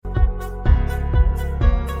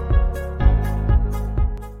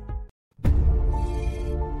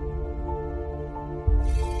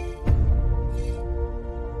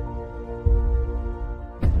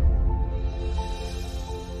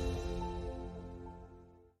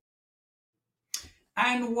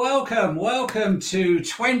And welcome to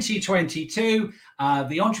 2022,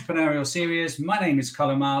 the Entrepreneurial Series. My name is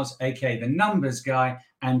Colin Miles, aka the Numbers Guy,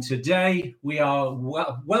 and today we are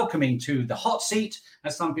welcoming to the hot seat,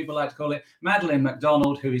 as some people like to call it, Madeleine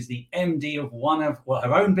Macdonald, who is the MD of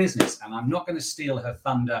her own business. And I'm not going to steal her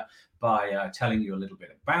thunder by telling you a little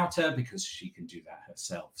bit about her because she can do that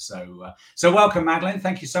herself. So welcome, Madeleine.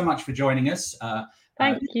 Thank you so much for joining us.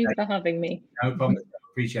 Thank you for having me. No problem.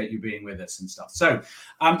 Appreciate you being with us and stuff. So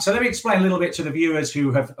let me explain a little bit to the viewers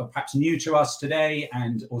who are perhaps new to us today,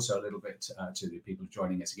 and also a little bit to the people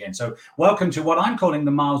joining us again. So welcome to what I'm calling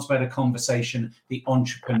the Miles Better Conversation, the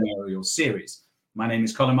Entrepreneurial Series. My name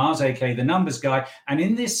is Colin Miles, aka the Numbers Guy, and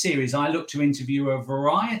in this series, I look to interview a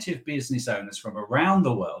variety of business owners from around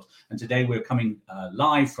the world. And today we're coming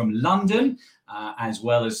live from London, as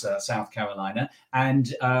well as South Carolina.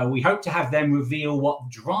 And we hope to have them reveal what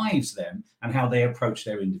drives them and how they approach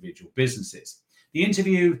their individual businesses. The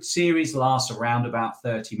interview series lasts around about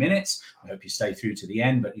 30 minutes. I hope you stay through to the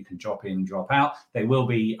end, but you can drop in and drop out. They will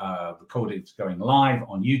be recorded going live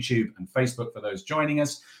on YouTube and Facebook for those joining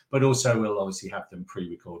us, but also we'll obviously have them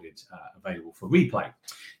pre-recorded available for replay.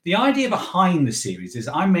 The idea behind the series is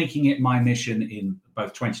I'm making it my mission in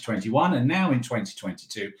both 2021 and now in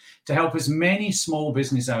 2022 to help as many small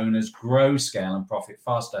business owners grow, scale, and profit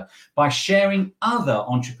faster by sharing other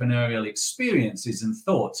entrepreneurial experiences and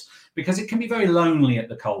thoughts, because it can be very lonely at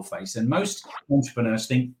the coalface. And most entrepreneurs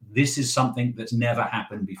think this is something that's never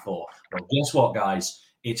happened before. Well, guess what, guys?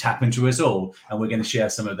 It's happened to us all, and we're going to share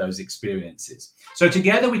some of those experiences. So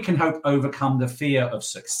together we can hope overcome the fear of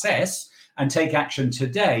success and take action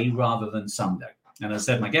today rather than someday. And as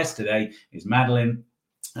I said, my guest today is Madeleine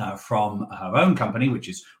from her own company, which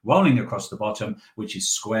is rolling across the bottom, which is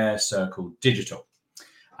Square Circle Digital.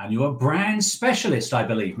 And you're a brand specialist, I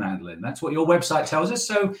believe, Madeleine. That's what your website tells us.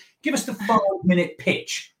 So give us the 5-minute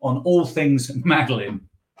pitch on all things Madeleine.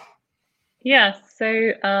 Yes,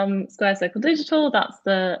 so Square Circle Digital, that's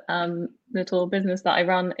the little business that I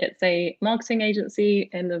run. It's a marketing agency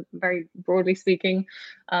in the very broadly speaking.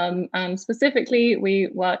 And specifically, we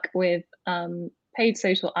work with paid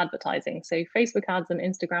social advertising. So Facebook ads and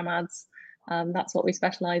Instagram ads. That's what we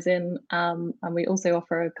specialize in. And we also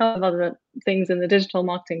offer a couple of other things in the digital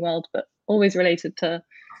marketing world, but always related to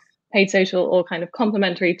paid social or kind of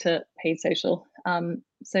complementary to paid social.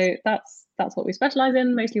 So that's what we specialize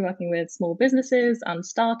in, mostly working with small businesses and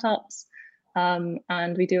startups.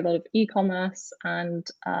 And we do a lot of e-commerce and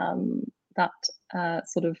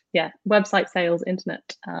website sales,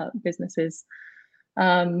 internet businesses.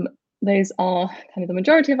 Those are kind of the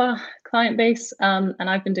majority of our client base. And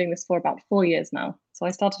I've been doing this for about 4 years now. So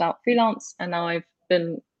I started out freelance, and now I've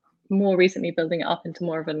been more recently building it up into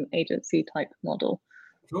more of an agency type model.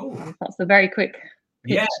 Cool. That's a very quick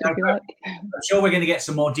pitch, I'm sure we're going to get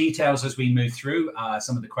some more details as we move through.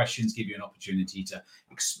 Some of the questions give you an opportunity to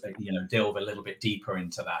delve a little bit deeper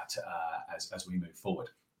into that as we move forward.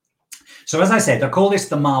 So as I said, I call this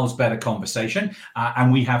the Miles Better Conversation,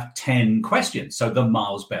 and we have 10 questions. So the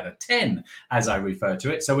Miles Better 10, as I refer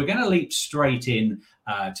to it. So we're going to leap straight in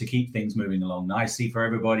to keep things moving along nicely for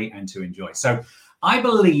everybody and to enjoy. So I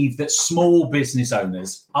believe that small business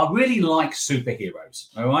owners are really like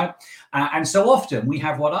superheroes, all right? And so often we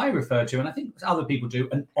have what I refer to, and I think other people do,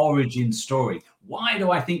 an origin story. Why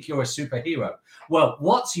do I think you're a superhero? Well,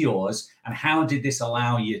 what's yours, and how did this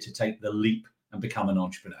allow you to take the leap and become an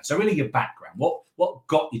entrepreneur? So really your background, what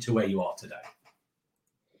got you to where you are today?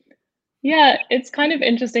 Yeah, it's kind of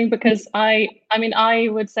interesting because I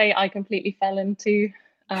would say I completely fell into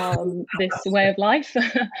this way of life.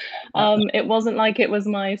 It wasn't like it was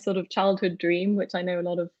my sort of childhood dream, which I know a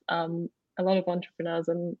lot of entrepreneurs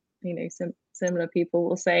and similar people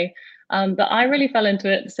will say. But I really fell into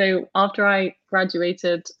it. So after I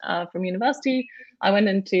graduated from university, I went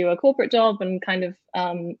into a corporate job and kind of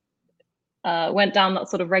went down that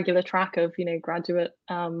sort of regular track of graduate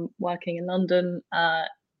working in London.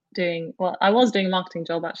 I was doing a marketing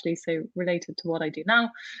job actually, so related to what I do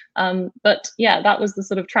now. But yeah, that was the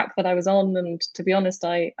sort of track that I was on. And to be honest,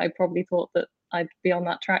 I probably thought that I'd be on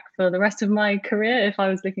that track for the rest of my career if I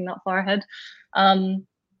was looking that far ahead. So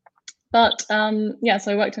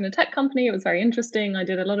I worked in a tech company. It was very interesting. I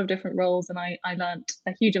did a lot of different roles, and I learned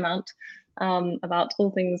a huge amount about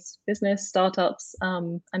all things business, startups,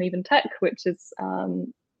 and even tech, which is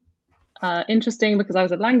interesting because I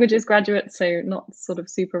was a languages graduate, so not sort of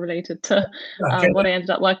super related to what I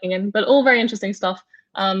ended up working in, but all very interesting stuff.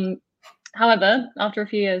 However, after a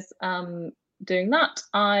few years doing that,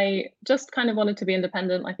 I just kind of wanted to be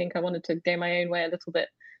independent. I think I wanted to go my own way a little bit.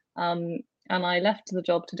 and I left the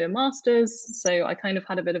job to do a master's. So I kind of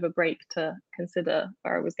had a bit of a break to consider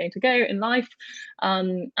where I was going to go in life.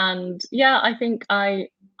 And yeah, I think I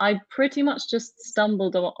pretty much just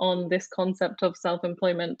stumbled on this concept of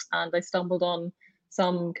self-employment, and I stumbled on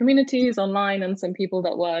some communities online and some people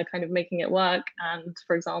that were kind of making it work. And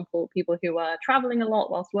for example, people who were traveling a lot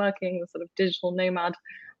whilst working, the sort of digital nomad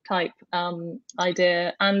type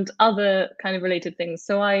idea, and other kind of related things.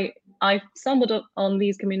 So I stumbled on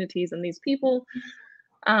these communities and these people,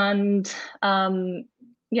 and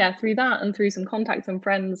yeah, through that and through some contacts and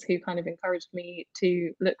friends who kind of encouraged me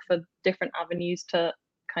to look for different avenues to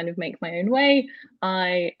kind of make my own way,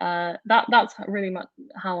 that's really much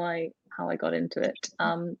how I got into it.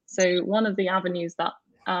 So one of the avenues that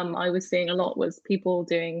I was seeing a lot was people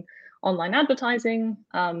doing online advertising,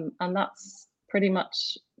 and that's pretty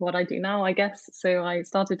much what I do now, I guess. So I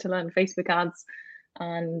started to learn Facebook ads,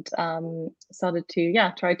 and started to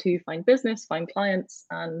try to find business, find clients,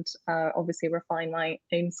 and obviously refine my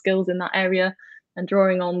own skills in that area, and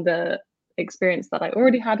drawing on the experience that I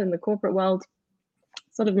already had in the corporate world,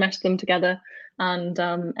 sort of meshed them together, and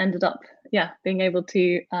ended up being able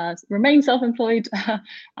to remain self-employed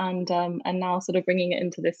and now sort of bringing it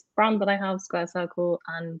into this brand that I have, Square Circle,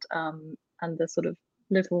 and the sort of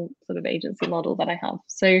little sort of agency model that I have.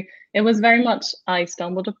 So it was very much, I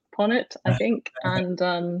stumbled upon it, I think, and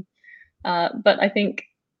but I think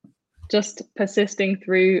just persisting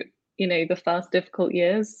through, the first difficult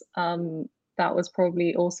years, that was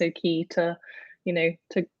probably also key to,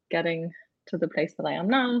 to getting to the place that I am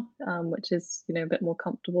now, which is, a bit more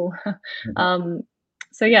comfortable.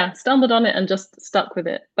 So yeah, stumbled on it and just stuck with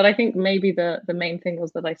it. But I think maybe the main thing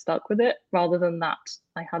was that I stuck with it, rather than that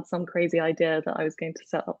I had some crazy idea that I was going to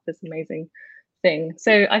set up this amazing thing.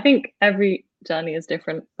 So I think every journey is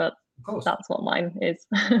different, but that's what mine is.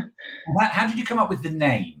 How did you come up with the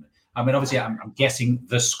name? I mean, obviously, I'm guessing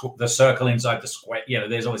the circle inside the square.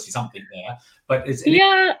 There's obviously something there, but it's an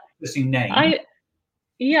interesting name.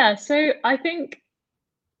 So I think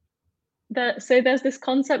that there's this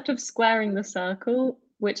concept of squaring the circle,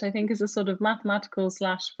 which I think is a sort of mathematical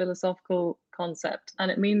 / philosophical concept, and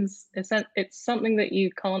it means it's something that you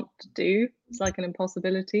can't do. It's like an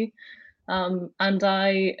impossibility, and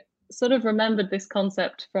I sort of remembered this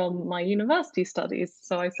concept from my university studies.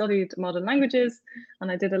 So I studied modern languages, and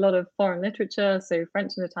I did a lot of foreign literature, so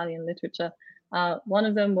French and Italian literature. One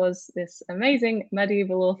of them was this amazing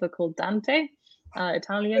medieval author called Dante,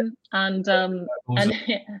 Italian, and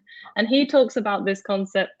he talks about this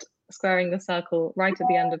concept, squaring the circle, right at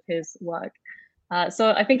the end of his work.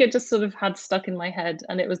 So I think it just sort of had stuck in my head,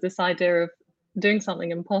 and it was this idea of doing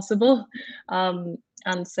something impossible.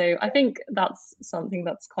 And so I think that's something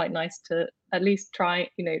that's quite nice to at least try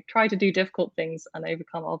to do difficult things and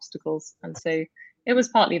overcome obstacles. And so it was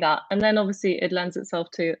partly that. And then obviously it lends itself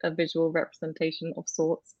to a visual representation of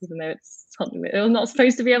sorts, even though it's something that it was not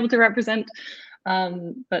supposed to be able to represent.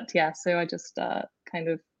 But yeah, so I just kind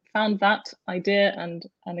of found that idea and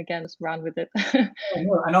again just ran with it.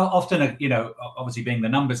 And often, obviously being the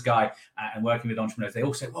numbers guy and working with entrepreneurs, they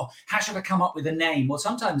all say, well, how should I come up with a name? Well,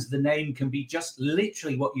 sometimes the name can be just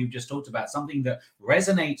literally what you've just talked about, something that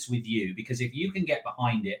resonates with you, because if you can get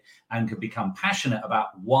behind it and can become passionate about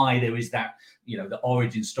why there is that, the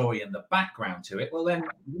origin story and the background to it, well, then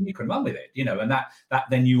you can run with it, and that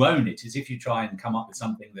then you own it. As if you try and come up with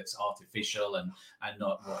something that's artificial and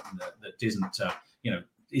not that isn't,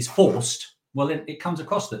 is forced, well, it comes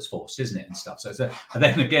across that's forced, isn't it, and stuff. So and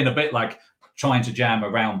then again, a bit like trying to jam a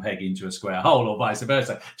round peg into a square hole, or vice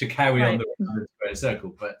versa, to carry on the square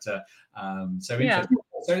circle. But so interesting.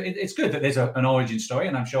 So it's good that there's an origin story,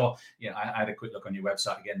 and I'm sure, I had a quick look on your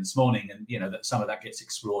website again this morning, and that some of that gets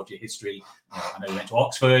explored, your history. I know you went to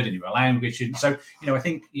Oxford and you were a language student. So I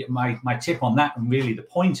think my tip on that, and really the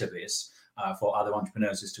point of this for other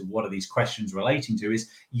entrepreneurs as to what are these questions relating to,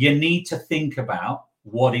 is you need to think about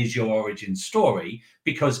what is your origin story,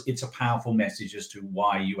 because it's a powerful message as to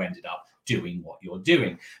why you ended up doing what you're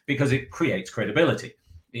doing, because it creates credibility,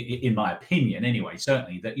 in my opinion anyway.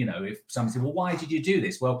 Certainly that, if someone said, well, why did you do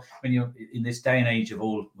this? Well, when you're in this day and age of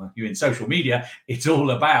you're in social media, it's all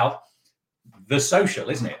about the social,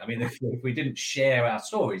 isn't it? I mean, if we didn't share our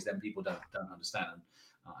stories, then people don't understand.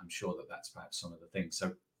 And I'm sure that's perhaps some of the things.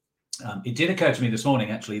 So it did occur to me this morning,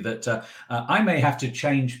 actually, that I may have to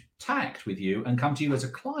change tact with you and come to you as a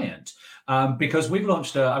client, because we've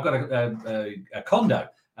launched. I've got a condo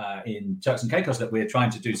in Turks and Caicos that we're trying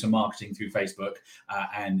to do some marketing through Facebook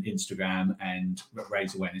and Instagram and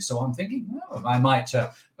raise awareness. So I'm thinking, well, I might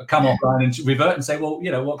come offline and revert and say, well,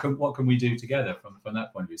 what can we do together from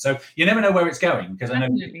that point of view? So you never know where it's going, because I know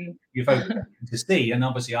you're focused to C, and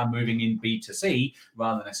obviously I'm moving in B2C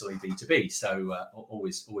rather than necessarily B2B. So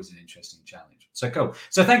always an interesting challenge. So cool.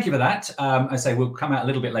 So thank you for that. I say we'll come out a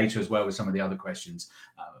little bit later as well with some of the other questions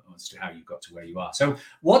as to how you got to where you are. So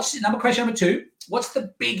what's question number 2? What's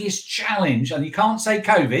the biggest challenge? And you can't say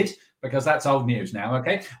COVID, because that's old news now,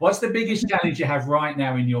 okay? What's the biggest challenge you have right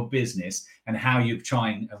now in your business, and how you're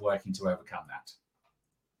trying and working to overcome that?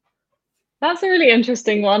 That's a really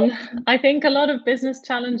interesting one. I think a lot of business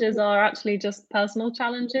challenges are actually just personal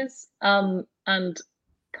challenges, and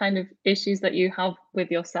kind of issues that you have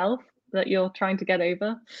with yourself that you're trying to get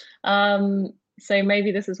over. So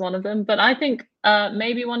maybe this is one of them, but I think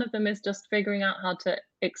maybe one of them is just figuring out how to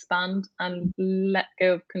expand and let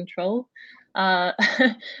go of control.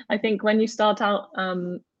 I think when you start out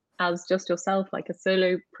as just yourself, like a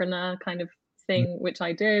solopreneur kind of thing, which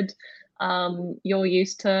I did, you're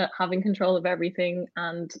used to having control of everything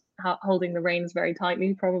and holding the reins very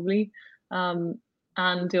tightly, probably.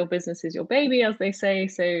 And your business is your baby, as they say.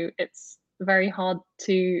 So it's very hard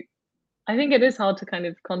to, I think it is hard to kind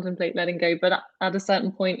of contemplate letting go. But at a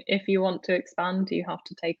certain point, if you want to expand, you have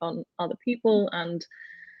to take on other people and,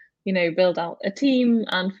 build out a team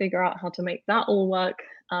and figure out how to make that all work.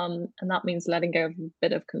 And that means letting go of a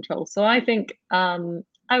bit of control. So I think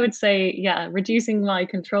I would say, reducing my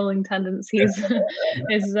controlling tendencies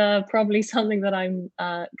is probably something that I'm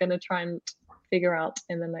going to try and figure out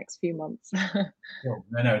in the next few months. Cool.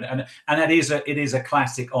 No, and it is a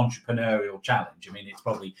classic entrepreneurial challenge. I mean, it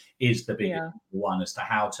probably is the biggest one as to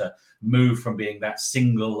how to move from being that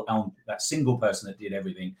single person that did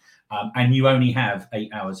everything, and you only have 8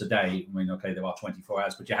 hours a day. I mean, okay, there are 24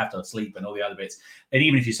 hours, but you have to sleep and all the other bits. And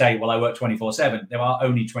even if you say, well, I work 24/7, there are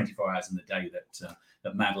only 24 hours in the day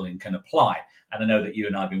that Madeleine can apply. And I know that you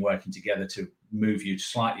and I have been working together to move you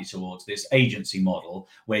slightly towards this agency model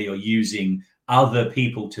where you're using other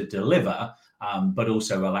people to deliver, but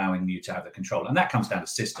also allowing you to have the control. And that comes down to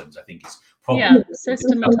systems, I think, is probably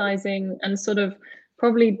systematizing and sort of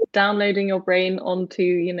probably downloading your brain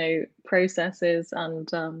onto processes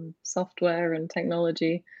and software and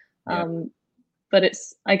technology. But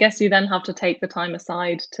I guess you then have to take the time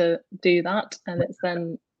aside to do that, and it's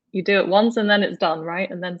then you do it once and then it's done, right?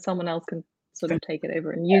 And then someone else can sort of take it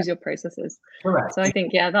over and use your processes. Correct. So I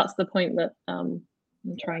think that's the point that I'm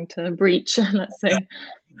trying to breach, let's say.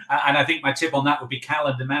 And I think my tip on that would be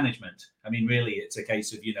calendar management. I mean, really, it's a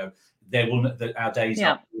case of our days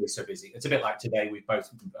are always so busy. It's a bit like today. We both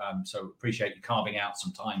so appreciate you carving out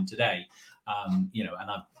some time today. And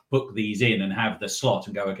I've booked these in and have the slot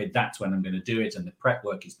and go, okay, that's when I'm going to do it, and the prep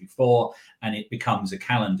work is before, and it becomes a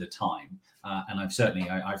calendar time. And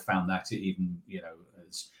I've found that even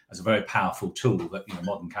as a very powerful tool, that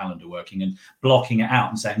modern calendar working and blocking it out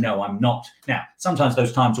and saying, no, I'm not. Now, sometimes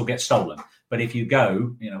those times will get stolen. But if you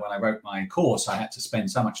go, when I wrote my course, I had to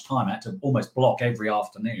spend so much time. I had to almost block every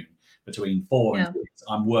afternoon between 4 and 6.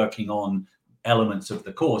 I'm working on elements of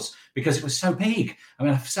the course because it was so big. I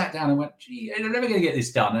mean, I sat down and went, gee, I'm never going to get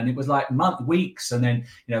this done. And it was like weeks. And then,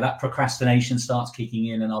 that procrastination starts kicking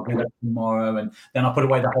in, and I'll do it tomorrow. And then I'll put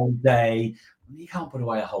away the whole day. You can't put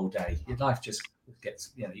away a whole day. Your life just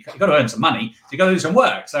gets, you've got to earn some money. So you've got to do some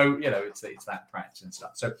work. So, it's that practice and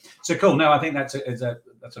stuff. So cool. No, I think that's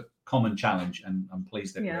a common challenge, and I'm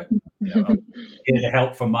pleased that we're here to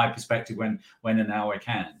help from my perspective when and now I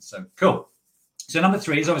can. So cool. So number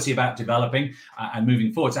 3 is obviously about developing and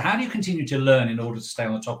moving forward. So how do you continue to learn in order to stay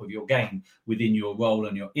on the top of your game within your role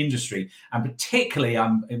and your industry? And particularly,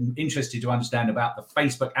 I'm interested to understand about the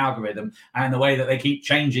Facebook algorithm and the way that they keep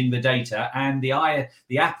changing the data, and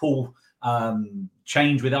the Apple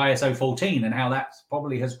change with ISO 14, and how that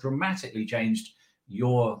probably has dramatically changed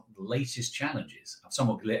your latest challenges. I've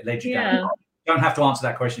somewhat led you down. You don't have to answer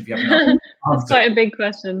that question if you haven't. That's quite a big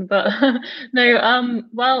question, but no.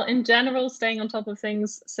 Well, in general, staying on top of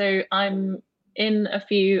things. So I'm in a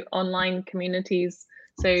few online communities.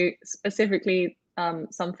 So specifically,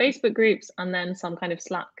 some Facebook groups, and then some kind of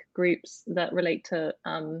Slack groups that relate to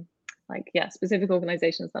specific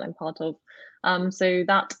organizations that I'm part of. So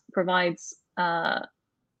that provides.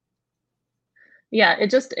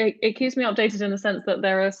 It keeps me updated in the sense that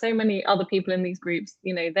there are so many other people in these groups.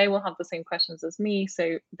 They will have the same questions as me,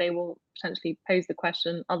 so they will potentially pose the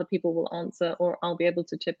question, other people will answer, or I'll be able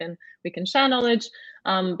to chip in. We can share knowledge,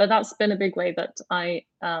 but that's been a big way that I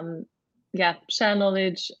share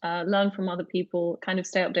knowledge, learn from other people, kind of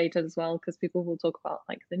stay updated as well, because people will talk about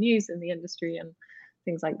like the news in the industry and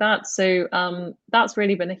things like that. So that's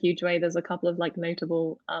really been a huge way. There's a couple of like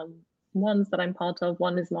notable ones that I'm part of.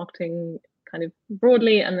 One is marketing kind of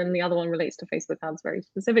broadly, and then the other one relates to Facebook ads very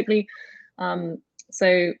specifically.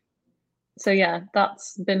 So yeah,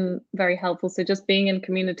 that's been very helpful. So just being in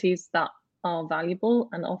communities that are valuable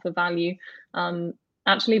and offer value.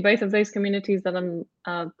 Actually, both of those communities that I'm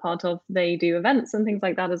part of, they do events and things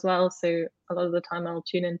like that as well. So a lot of the time I'll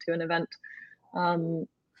tune into an event.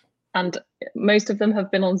 And most of them have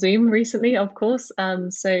been on Zoom recently, of course.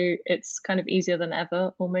 So it's kind of easier than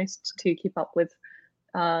ever almost to keep up with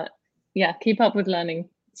learning.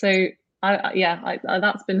 So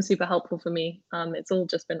that's been super helpful for me. It's all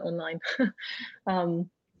just been online.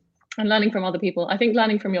 And learning from other people. I think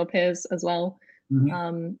learning from your peers as well,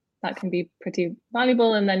 that can be pretty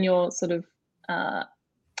valuable. And then you're sort of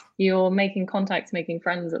you're making contacts, making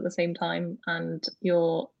friends at the same time, and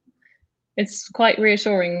it's quite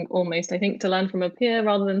reassuring almost, I think, to learn from a peer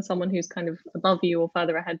rather than someone who's kind of above you or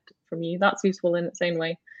further ahead from you. That's useful in its own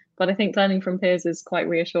way. But I think learning from peers is quite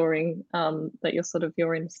reassuring, that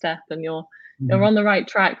you're in step and you're on the right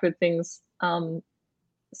track with things.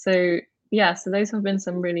 So those have been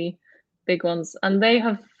some really big ones, and they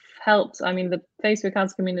have helped. I mean, the Facebook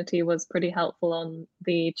ads community was pretty helpful on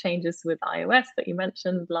the changes with iOS that you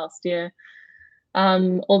mentioned last year.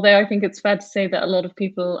 Although I think it's fair to say that a lot of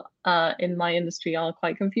people in my industry are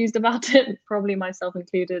quite confused about it, probably myself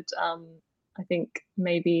included. I think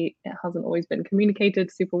maybe it hasn't always been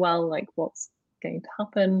communicated super well, like what's going to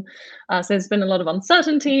happen. So there's been a lot of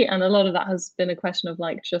uncertainty, and a lot of that has been a question of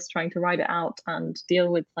like just trying to ride it out and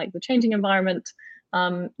deal with like the changing environment,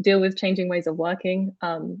 deal with changing ways of working.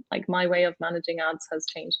 Like my way of managing ads has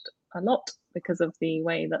changed a lot because of the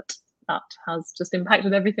way that has just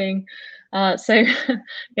impacted everything. So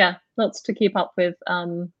yeah, lots to keep up with.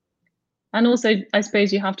 And also, I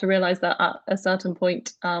suppose you have to realize that at a certain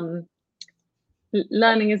point,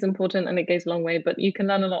 learning is important and it goes a long way, but you can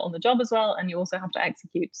learn a lot on the job as well, and you also have to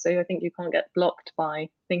execute. So I think you can't get blocked by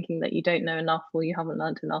thinking that you don't know enough or you haven't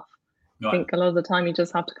learned enough. Right. I think a lot of the time you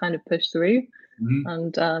just have to kind of push through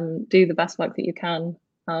and do the best work that you can.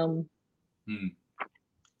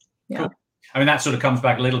 Yeah. Cool. I mean, that sort of comes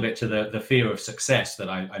back a little bit to the fear of success that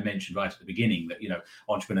I mentioned right at the beginning, that,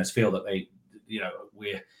 entrepreneurs feel that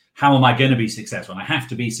how am I going to be successful? And I have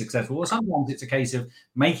to be successful. Well, sometimes it's a case of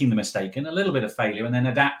making the mistake and a little bit of failure and then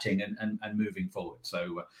adapting and moving forward.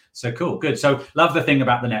 So cool. Good. So love the thing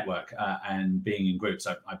about the network and being in groups.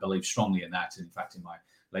 I believe strongly in that. In fact, in my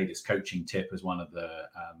latest coaching tip as one of the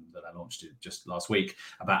that I launched just last week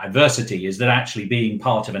about adversity is that actually being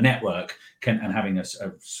part of a network and having a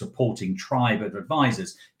supporting tribe of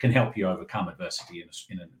advisors can help you overcome adversity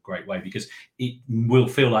in a great way, because it will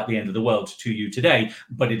feel like the end of the world to you today,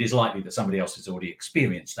 but it is likely that somebody else has already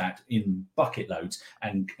experienced that in bucket loads.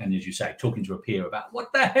 And as you say, talking to a peer about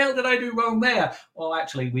what the hell did I do wrong there? Well,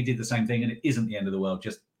 actually, we did the same thing and it isn't the end of the world.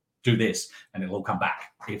 Just do this and it'll all come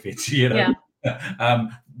back if it's, Yeah.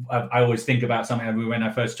 I always think about something. When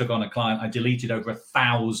I first took on a client, I deleted over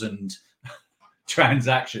 1,000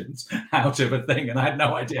 transactions out of a thing, and I had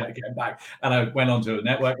no idea I came back. And I went onto a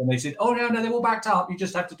network, and they said, "Oh no, they're all backed up. You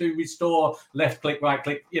just have to do restore, left click, right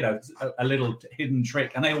click. A little hidden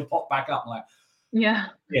trick, and they all pop back up." I'm like,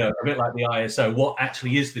 a bit like the ISO. What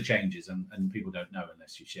actually is the changes, and people don't know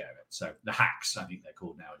unless you share it. So the hacks, I think they're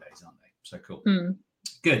called nowadays, aren't they? So cool.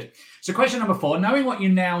 Good. So question number 4, knowing what you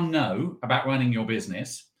now know about running your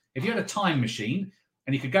business, if you had a time machine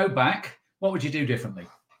and you could go back, what would you do differently?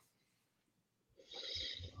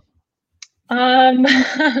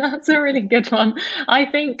 That's a really good one. I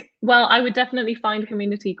think, I would definitely find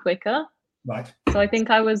community quicker. Right. So I think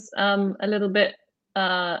I was a little bit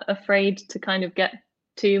afraid to kind of get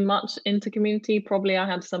too much into community. Probably I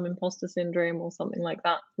had some imposter syndrome or something like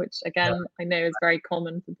that, which again, I know is very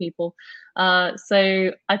common for people.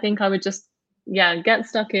 So I think I would just, get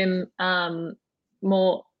stuck in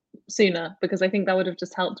more sooner, because I think that would have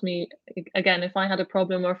just helped me. Again, if I had a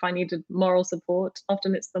problem or if I needed moral support,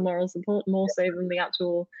 often it's the moral support more so than the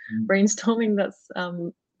actual brainstorming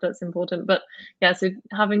that's important. But so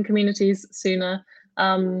having communities sooner.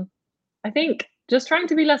 I think just trying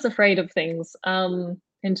to be less afraid of things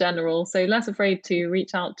in general. So less afraid to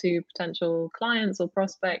reach out to potential clients or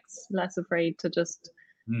prospects, less afraid to just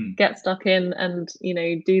get stuck in and,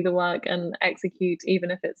 do the work and execute,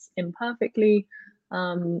 even if it's imperfectly.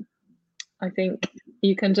 I think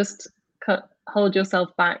you can just hold yourself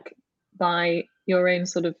back by your own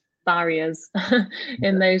sort of barriers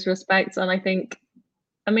in those respects. And I think,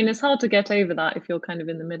 it's hard to get over that if you're kind of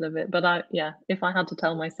in the middle of it. But if I had to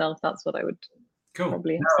tell myself, that's what I would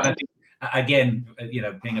probably have said. again,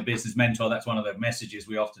 being a business mentor, that's one of the messages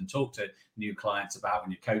we often talk to new clients about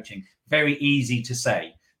when you're coaching. Very easy to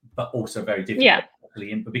say, but also very difficult.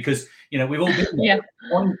 Because we've all been there.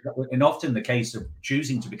 And often the case of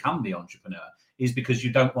choosing to become the entrepreneur is because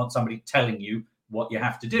you don't want somebody telling you what you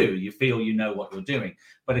have to do. You feel you know what you're doing,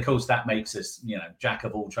 but of course that makes us jack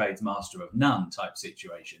of all trades, master of none type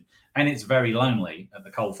situation, and it's very lonely at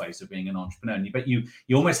the coalface of being an entrepreneur. But you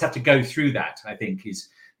almost have to go through that, I think, is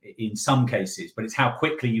in some cases, but it's how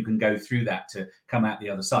quickly you can go through that to come out the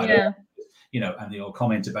other side. And your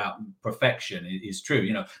comment about perfection is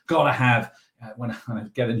true. Gotta have when I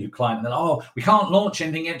get a new client, and they're we can't launch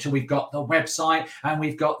anything yet until we've got the website and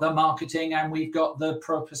we've got the marketing and we've got the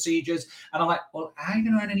procedures. And I'm like, well, how are you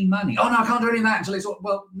going to earn any money? Oh no, I can't do any of that until it's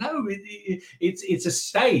no, it's a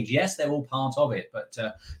stage. Yes, they're all part of it, but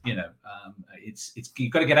it's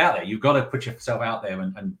you've got to get out there. You've got to put yourself out there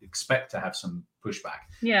and expect to have some pushback.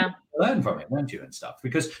 Learn from it, won't you, and stuff,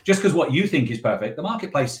 because just because what you think is perfect, the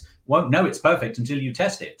marketplace won't know it's perfect until you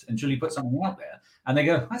test it, until you put something out there and they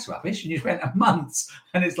go, that's rubbish, and you spent months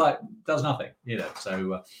and it's like does nothing.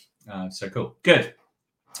 So cool. Good.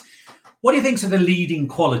 What do you think are the leading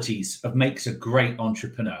qualities of makes a great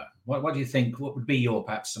entrepreneur? What do you think, what would be your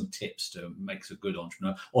perhaps some tips to makes a good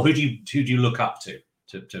entrepreneur, or who do you look up to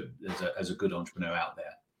as a good entrepreneur out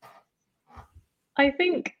there? I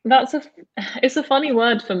think it's a funny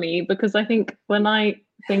word for me, because I think when I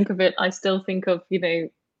think of it, I still think of,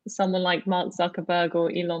 someone like Mark Zuckerberg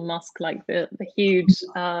or Elon Musk, like the huge,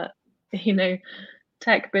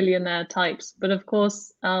 tech billionaire types. But of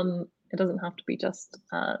course, it doesn't have to be just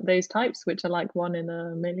those types, which are like 1 in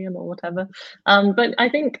a million or whatever. But I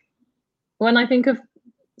think when I think of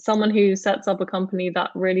someone who sets up a company that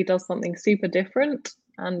really does something super different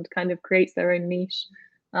and kind of creates their own niche,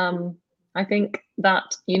 I think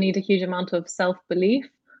that you need a huge amount of self-belief,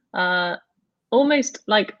 almost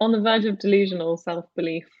like on the verge of delusional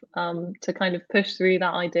self-belief, to kind of push through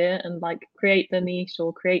that idea and like create the niche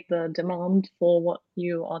or create the demand for what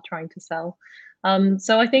you are trying to sell.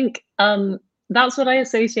 So I think that's what I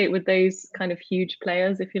associate with those kind of huge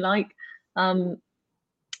players, if you like.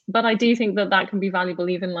 But I do think that can be valuable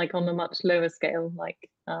even like on a much lower scale, like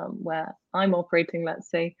where I'm operating, let's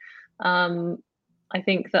say. I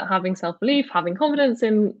think that having self-belief, having confidence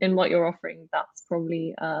in what you're offering, that's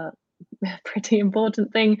probably a pretty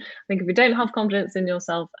important thing. I think if you don't have confidence in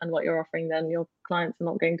yourself and what you're offering, then your clients are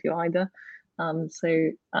not going to either.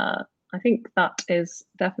 So I think that is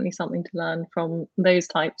definitely something to learn from those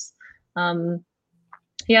types.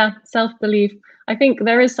 Self-belief. I think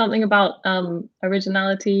there is something about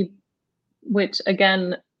originality, which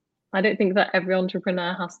again, I don't think that every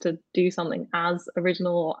entrepreneur has to do something as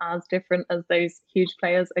original or as different as those huge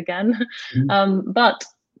players again. But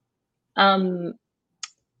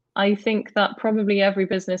I think that probably every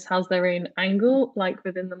business has their own angle, like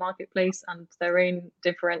within the marketplace, and their own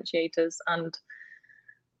differentiators. And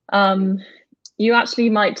you actually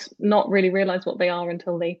might not really realize what they are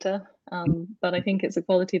until later. But I think it's a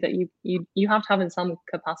quality that you have to have in some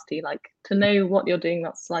capacity, like to know what you're doing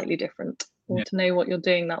that's slightly different, or to know what you're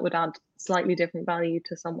doing that would add slightly different value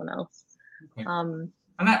to someone else. Okay.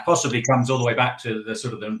 And that possibly comes all the way back to the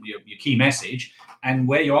sort of your key message and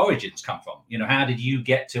where your origins come from. How did you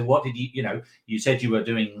get to what did you said you were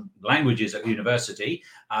doing languages at university,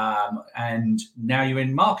 and now you're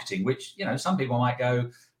in marketing, which some people might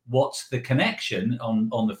go, what's the connection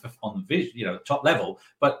on the top level?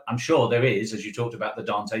 But I'm sure there is, as you talked about the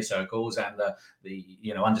Dante circles and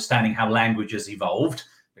the understanding how language has evolved,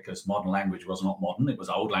 because modern language was not modern, it was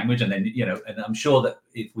old language. And then, and I'm sure that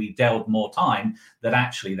if we delved more time, that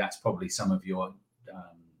actually that's probably some of your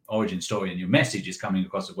origin story and your message is coming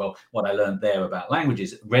across as well. What I learned there about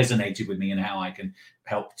languages resonated with me and how I can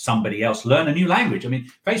help somebody else learn a new language. I mean,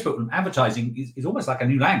 Facebook advertising is almost like a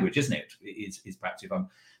new language, isn't it? Is perhaps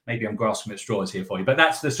maybe I'm grasping at straws here for you, but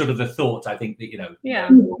that's the sort of the thought I think that,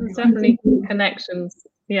 there's definitely connections.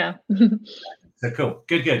 Yeah. So cool.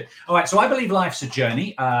 Good. All right. So I believe life's a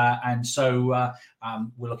journey. And so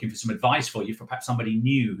we're looking for some advice for you for perhaps somebody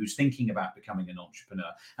new who's thinking about becoming an entrepreneur.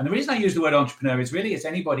 And the reason I use the word entrepreneur is really it's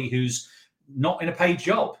anybody who's not in a paid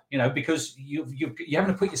job, because you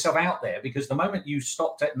haven't put yourself out there, because the moment you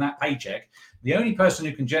stop taking that paycheck, the only person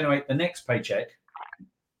who can generate the next paycheck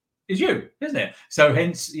is you, isn't it? So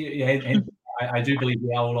hence I do believe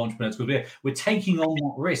we are all entrepreneurs. We're taking on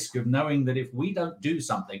that risk of knowing that if we don't do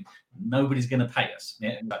something, nobody's going to pay us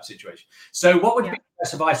in that situation. So what would be the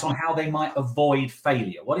best advice on how they might avoid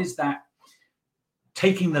failure? What is that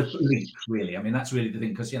taking the leap, really? I mean, that's really the thing,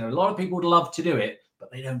 because, a lot of people would love to do it,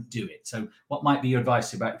 but they don't do it. So what might be your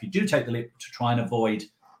advice about if you do take the leap to try and avoid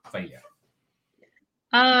failure?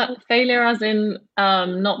 Failure as in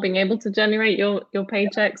not being able to generate your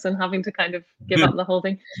paychecks and having to kind of give up the whole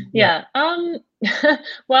thing. Yeah.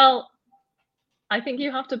 Well, I think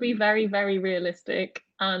you have to be very, very realistic,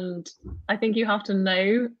 and I think you have to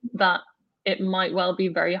know that it might well be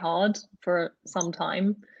very hard for some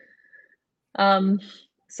time.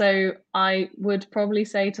 So I would probably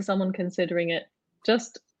say to someone considering it,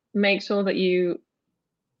 just make sure that you're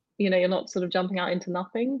not sort of jumping out into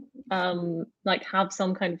nothing. Like have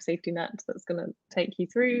some kind of safety net that's going to take you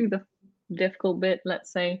through the difficult bit,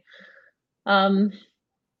 let's say.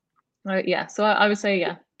 Yeah, so I would say,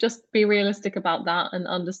 yeah, just be realistic about that and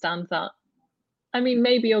understand that. I mean,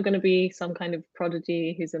 maybe you're going to be some kind of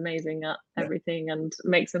prodigy who's amazing at everything and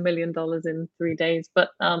makes $1 million in 3 days, but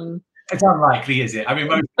it's unlikely, is it? I mean,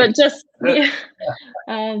 but just yeah,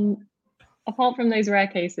 apart from those rare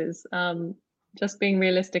cases, just being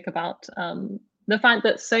realistic about the fact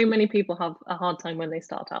that so many people have a hard time when they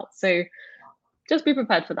start out. So just be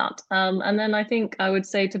prepared for that. And then I think I would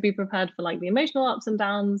say to be prepared for like the emotional ups and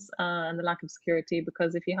downs and the lack of security,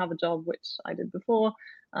 because if you have a job, which I did before,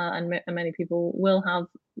 and many people will have,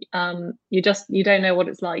 you don't know what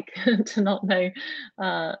it's like to not know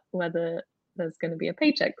whether there's going to be a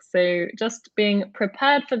paycheck. So just being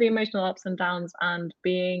prepared for the emotional ups and downs and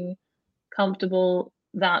being comfortable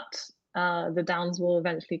that the downs will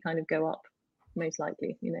eventually kind of go up, most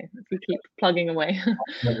likely, if you keep plugging away.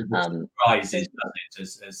 Rises,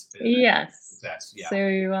 doesn't it? Yes. Success, yeah.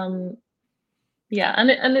 So yeah,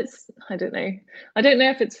 and it's I don't know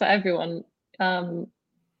if it's for everyone,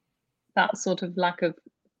 that sort of lack of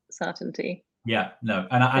certainty. Yeah, no,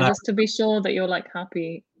 and just to be sure that you're like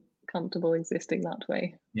happy, comfortable existing that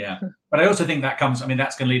way. Yeah, but I also think that comes, I mean,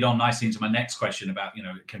 that's going to lead on nicely into my next question about,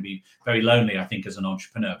 it can be very lonely, I think, as an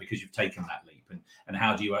entrepreneur, because you've taken that leap. And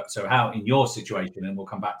how do you, so how in your situation, and we'll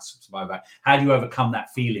come back to that, how do you overcome that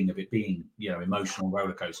feeling of it being, emotional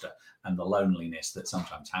roller coaster and the loneliness that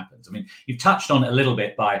sometimes happens? I mean, you've touched on it a little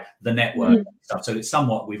bit by the network stuff. So it's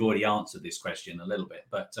somewhat, we've already answered this question a little bit,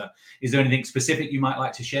 but is there anything specific you might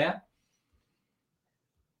like to share?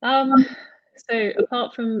 So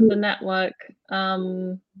apart from the network,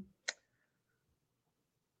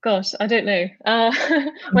 gosh, I don't know.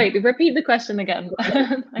 Wait, repeat the question again.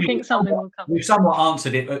 I think something will come. We've somewhat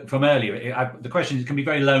answered it from earlier. The question is, it can be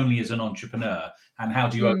very lonely as an entrepreneur, and how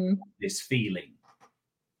do you overcome this feeling?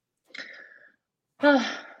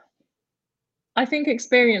 I think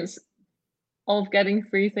experience of getting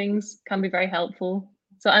through things can be very helpful.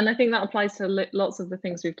 So, and I think that applies to lots of the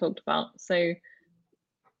things we've talked about. So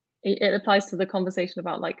it applies to the conversation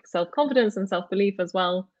about like self-confidence and self-belief as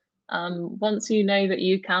well. Once you know that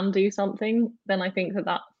you can do something, then I think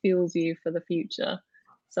that fuels you for the future.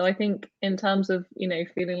 So I think in terms of,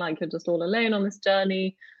 feeling like you're just all alone on this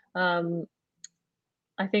journey,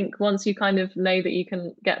 I think once you kind of know that you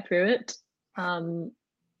can get through it,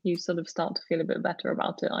 you sort of start to feel a bit better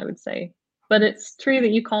about it, I would say. But it's true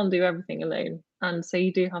that you can't do everything alone. And so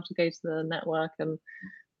you do have to go to the network and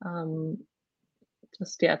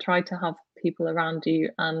just try to have people around you,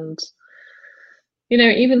 and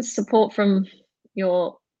even support from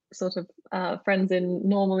your sort of friends in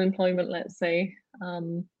normal employment, let's say.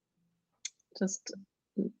 Just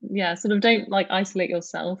sort of don't like isolate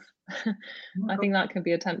yourself. I think that can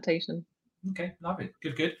be a temptation. Okay, lovely,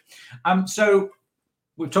 good. So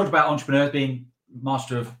we've talked about entrepreneurs being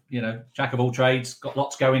master of, jack of all trades, got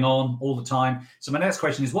lots going on all the time. So my next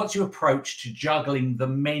question is, what's your approach to juggling the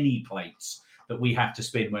many plates that we have to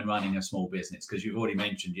spin when running a small business? Because you've already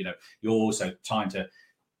mentioned, you're also trying to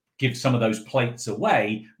give some of those plates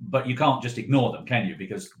away, but you can't just ignore them, can you?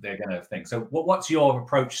 Because they're going to think. So what's your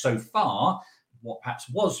approach so far? What perhaps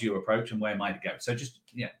was your approach, and where might it go? So just,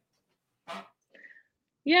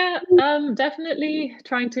 Yeah, definitely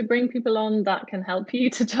trying to bring people on that can help you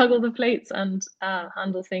to juggle the plates and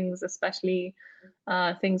handle things, especially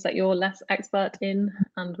things that you're less expert in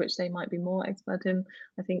and which they might be more expert in.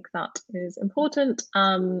 I think that is important.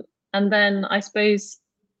 And then I suppose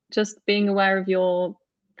just being aware of your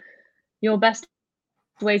best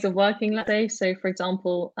ways of working, let's say. So for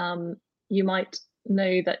example, you might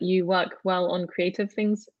know that you work well on creative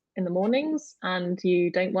things in the mornings and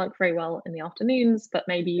you don't work very well in the afternoons, but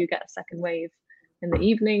maybe you get a second wave in the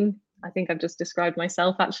evening. I think I've just described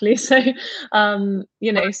myself actually. So,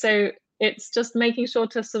 so it's just making sure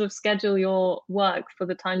to sort of schedule your work for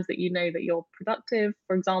the times that you know that you're productive,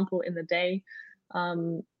 for example, in the day.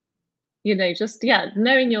 Just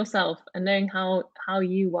knowing yourself and knowing how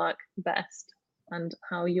you work best and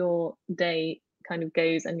how your day kind of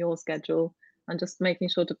goes and your schedule, and just making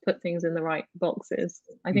sure to put things in the right boxes.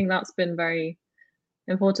 I think that's been very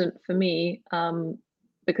important for me.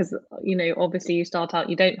 because, you know, obviously you start out,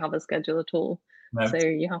 you don't have a schedule at all. No. So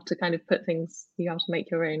you have to kind of you have to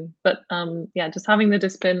make your own. But yeah, just having the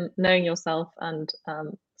discipline, knowing yourself, and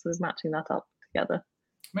sort of matching that up together.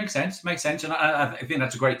 Makes sense. And I think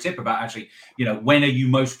that's a great tip about actually, you know, when are you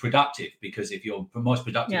most productive? Because if you're most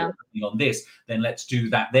productive on this, then let's do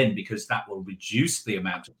that then, because that will reduce the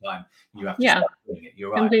amount of time you have to start doing it.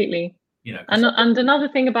 You're right. Completely. You know, and another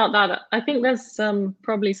thing about that, I think there's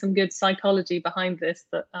probably some good psychology behind this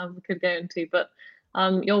that we could go into, but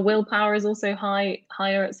your willpower is also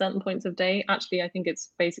higher at certain points of day. Actually, I think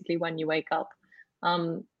it's basically when you wake up.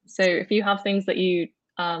 So if you have things that you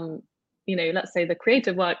you know, let's say the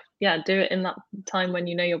creative work, do it in that time when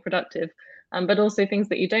you know you're productive. But also things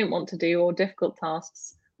that you don't want to do, or difficult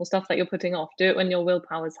tasks, or stuff that you're putting off, do it when your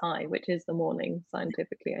willpower is high, which is the morning,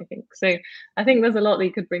 scientifically, I think. So I think there's a lot that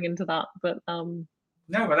you could bring into that. But no,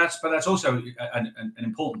 but that's also an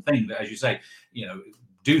important thing, that, as you say, you know,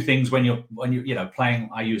 do things when you're you know, playing.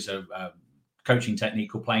 I use a coaching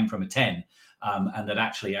technique called playing from a 10. And that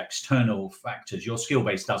actually external factors, your skill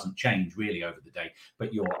base doesn't change really over the day,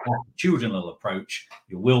 but your attitudinal approach,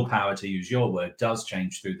 your willpower, to use your word, does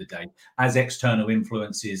change through the day as external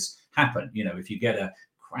influences happen. You know, if you get a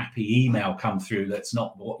crappy email come through that's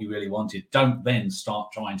not what you really wanted, don't then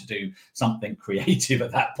start trying to do something creative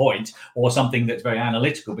at that point, or something that's very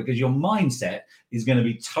analytical, because your mindset is going to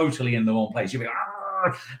be totally in the wrong place. You'll be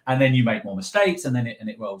and then you make more mistakes, and then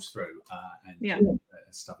it rolls through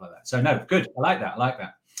stuff like that. So no, good. I like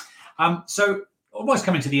that. So almost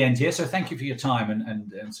coming to the end here. So thank you for your time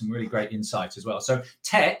and some really great insights as well. So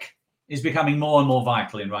tech is becoming more and more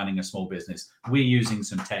vital in running a small business. We're using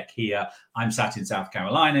some tech here. I'm sat in South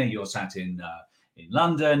Carolina. You're sat in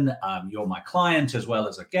London. You're my client as well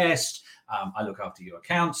as a guest. I look after your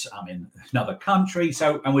accounts. I'm in another country.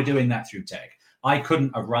 And we're doing that through tech. I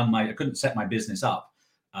couldn't set my business up.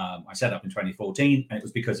 I set up in 2014, and it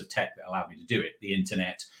was because of tech that allowed me to do it. The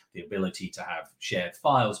internet, the ability to have shared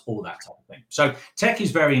files, all that type of thing. So tech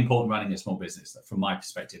is very important running a small business, from my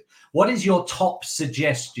perspective. What is your top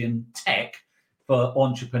suggestion tech for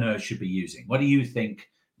entrepreneurs should be using? What do you think?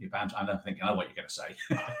 I don't think I know what you're going to say.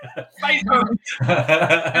 Facebook.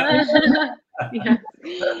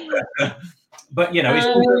 But, you know, is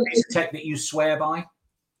there a piece of tech that you swear by?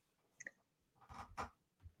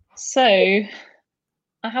 So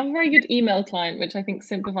I have a very good email client, which I think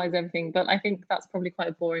simplifies everything, but I think that's probably quite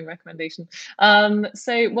a boring recommendation.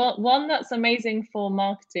 So one that's amazing for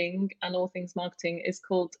marketing and all things marketing is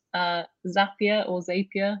called Zapier or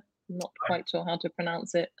Zapier. I'm not quite sure how to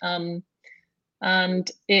pronounce it.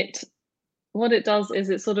 And what it does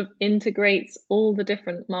is it sort of integrates all the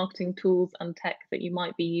different marketing tools and tech that you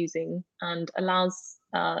might be using, and allows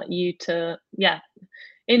you to,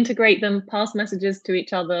 integrate them, pass messages to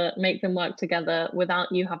each other, make them work together without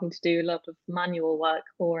you having to do a lot of manual work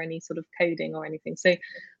or any sort of coding or anything. So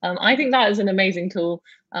I think that is an amazing tool.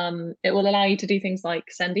 It will allow you to do things like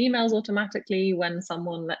send emails automatically when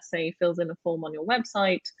someone, let's say, fills in a form on your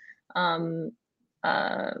website.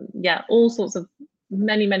 All sorts of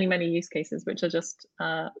many use cases, which are just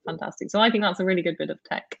fantastic. So I think that's a really good bit of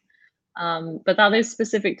tech. But that is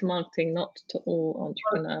specific to marketing, not to all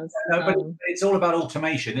entrepreneurs. No, but it's all about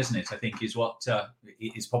automation, isn't it? I think is what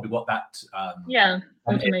is probably what that.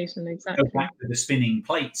 Automation, exactly. Go back to the spinning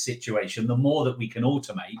plate situation. The more that we can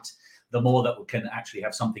automate, the more that we can actually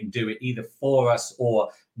have something do it either for us or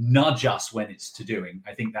nudge us when it's to doing.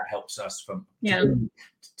 I think that helps us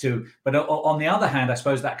but on the other hand, I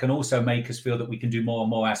suppose that can also make us feel that we can do more and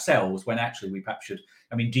more ourselves, when actually we perhaps should.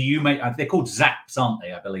 I mean, do you make? They're called Zaps, aren't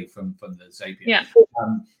they? I believe from the Zapier. Yeah.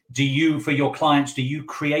 Do you, for your clients, do you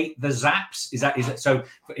create the Zaps? Is it so?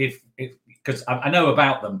 If because I know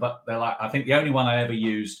about them, but they're like, I think the only one I ever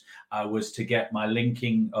used was to get my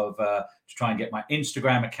linking of to try and get my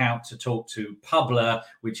Instagram account to talk to Publer,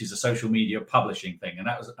 which is a social media publishing thing,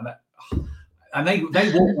 and they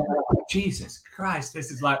walk, Jesus Christ, this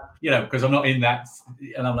is like, because I'm not in that,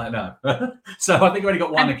 and I'm like, no. So I think I've only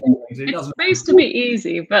got one account. It's supposed to be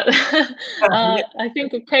easy, but I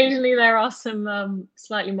think occasionally there are some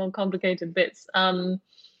slightly more complicated bits. I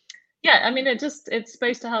mean, it's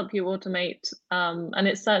supposed to help you automate, and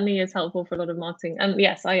it certainly is helpful for a lot of marketing. And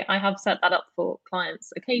yes, I have set that up for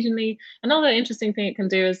clients occasionally. Another interesting thing it can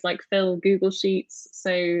do is like fill Google Sheets.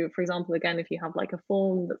 So for example, again, if you have like a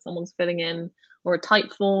form that someone's filling in, or a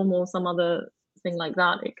type form or some other thing like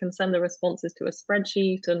that, it can send the responses to a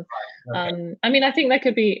spreadsheet. And I mean, I think there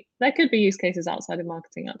could be use cases outside of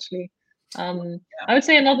marketing, actually. I would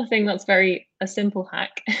say another thing that's a simple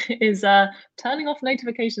hack is turning off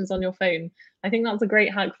notifications on your phone. I think that's a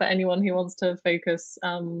great hack for anyone who wants to focus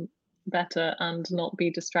better and not be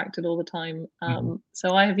distracted all the time.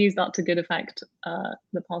 So I have used that to good effect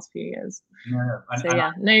the past few years.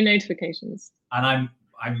 Yeah. No notifications. And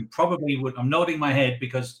I'm nodding my head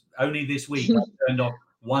because only this week I turned off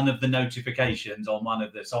one of the notifications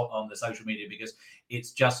on the social media because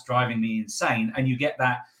it's just driving me insane. And you get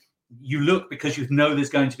that, you look because you know there's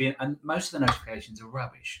going to be, and most of the notifications are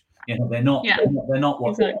rubbish. You know, they're not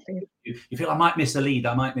what exactly. You feel I might miss a lead.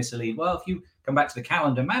 Well, if you come back to the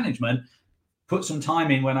calendar management, put some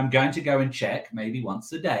time in when I'm going to go and check, maybe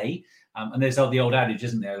once a day. And there's the old adage,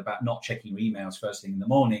 isn't there, about not checking your emails first thing in the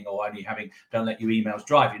morning, or only don't let your emails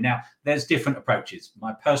drive you. Now, there's different approaches.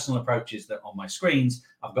 My personal approach is that on my screens,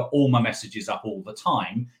 I've got all my messages up all the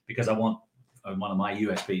time because I want, one of my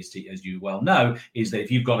USPs, as you well know, is that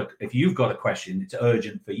if you've got a question, it's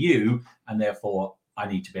urgent for you, and therefore I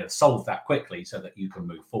need to be able to solve that quickly so that you can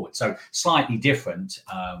move forward. So slightly different,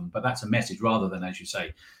 but that's a message rather than, as you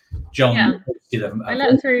say, John. I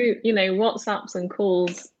let through, WhatsApps and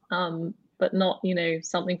calls, but not,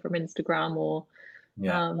 something from Instagram or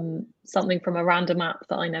something from a random app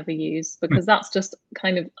that I never use, because that's just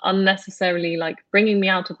kind of unnecessarily like bringing me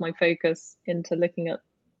out of my focus into looking at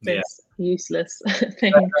this useless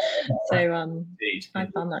thing. So I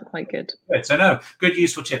found that quite good. So good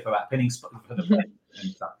useful tip about pinning for the plane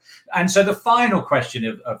and stuff. And so the final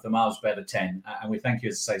question of the Miles Better 10, and we thank you,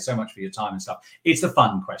 as I say, so much for your time and stuff. It's a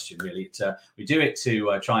fun question, really. We do it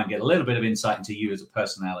to try and get a little bit of insight into you as a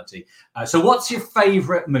personality. So what's your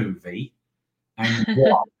favorite movie and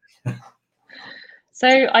why?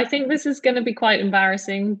 So I think this is going to be quite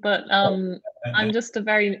embarrassing, but I'm just a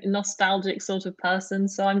very nostalgic sort of person.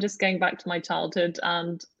 So I'm just going back to my childhood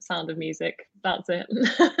and Sound of Music. That's it.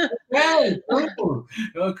 Cool.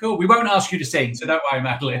 We won't ask you to sing, so don't worry,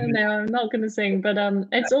 Madeleine. No, I'm not going to sing, but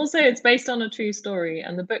it's based on a true story,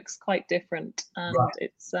 and the book's quite different. And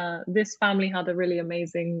it's this family had a really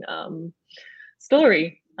amazing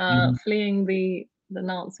story, fleeing the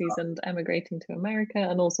Nazis and emigrating to America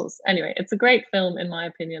and all sorts. Anyway, it's a great film in my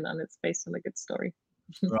opinion, and it's based on a good story.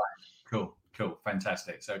 Right. Cool.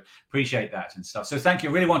 Fantastic. So appreciate that and stuff. So thank you.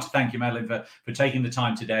 I really want to thank you, Madeleine, for taking the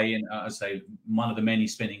time today, and I say one of the many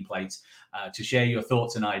spinning plates, to share your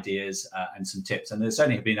thoughts and ideas and some tips. And there's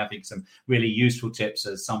certainly been, I think, some really useful tips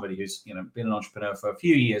as somebody who's been an entrepreneur for a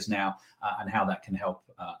few years now, and how that can help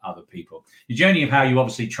other people. Your journey of how you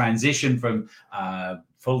obviously transition from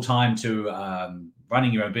full-time to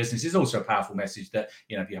running your own business is also a powerful message that,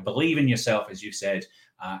 if you believe in yourself, as you said,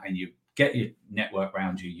 and you get your network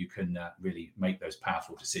around you, you can really make those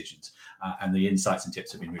powerful decisions. And the insights and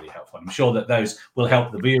tips have been really helpful. I'm sure that those will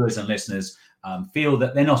help the viewers and listeners feel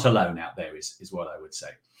that they're not alone out there, is what I would say.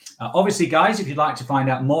 Obviously, guys, if you'd like to find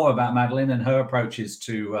out more about Madeleine and her approaches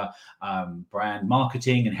to brand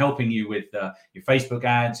marketing and helping you with your Facebook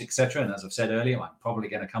ads, etc., and as I've said earlier, I'm probably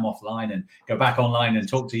going to come offline and go back online and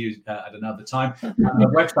talk to you at another time.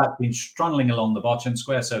 The website's been strolling along the bottom,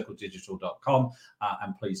 squarecircledigital.com,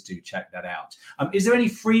 and please do check that out. Is there any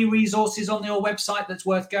free resources on your website that's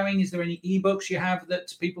worth going? Is there any ebooks you have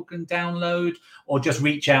that people can download, or just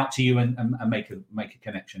reach out to you and make a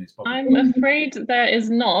connection? I'm afraid there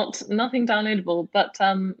is nothing downloadable, but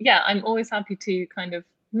I'm always happy to kind of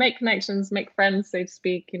make connections, make friends, so to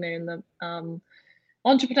speak, in the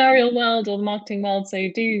entrepreneurial world or the marketing world. So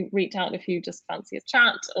do reach out if you just fancy a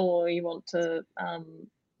chat, or you want to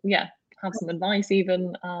have some advice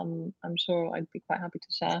even. I'm sure I'd be quite happy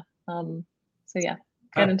to share.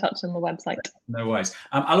 Get in touch on the website. No worries.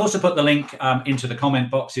 I'll also put the link into the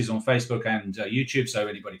comment boxes on Facebook and YouTube, so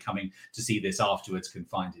anybody coming to see this afterwards can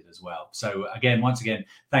find it as well. So once again,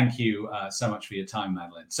 thank you so much for your time,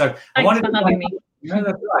 Madeleine. So thanks for having me. No,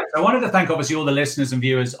 that's right. So I wanted to thank obviously all the listeners and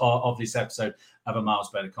viewers of this episode of A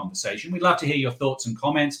Miles Better Conversation. We'd love to hear your thoughts and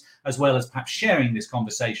comments, as well as perhaps sharing this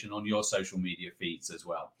conversation on your social media feeds as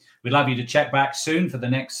well. We'd love you to check back soon for the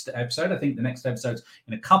next episode. I think the next episode's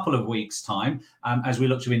in a couple of weeks' time, as we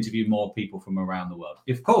look to interview more people from around the world.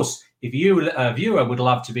 Of course, if you, a viewer, would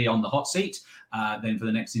love to be on the hot seat, then for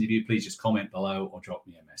the next interview, please just comment below or drop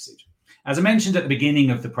me a message. As I mentioned at the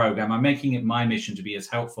beginning of the program, I'm making it my mission to be as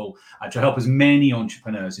helpful, to help as many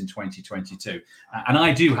entrepreneurs in 2022. And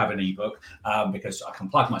I do have an ebook because I can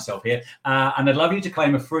plug myself here. And I'd love you to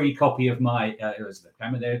claim a free copy of my,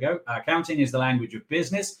 there you go. Accounting is the Language of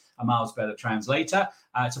Business, A Miles Better Translator.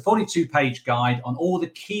 It's a 42-page guide on all the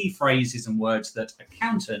key phrases and words that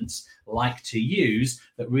accountants like to use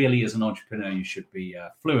that really, as an entrepreneur, you should be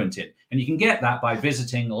fluent in. And you can get that by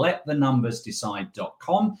visiting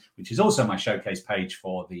letthenumbersdecide.com, which is also my showcase page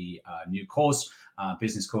for the new course,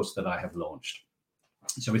 business course that I have launched.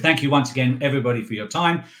 So we thank you once again, everybody, for your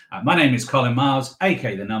time. My name is Colin Miles,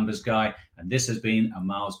 aka the Numbers Guy, and this has been a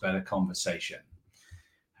Miles Better Conversation.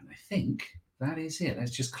 And I think that is it.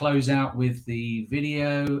 Let's just close out with the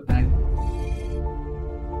video.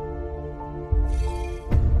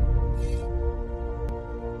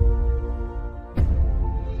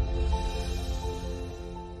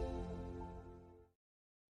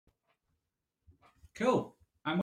 Cool.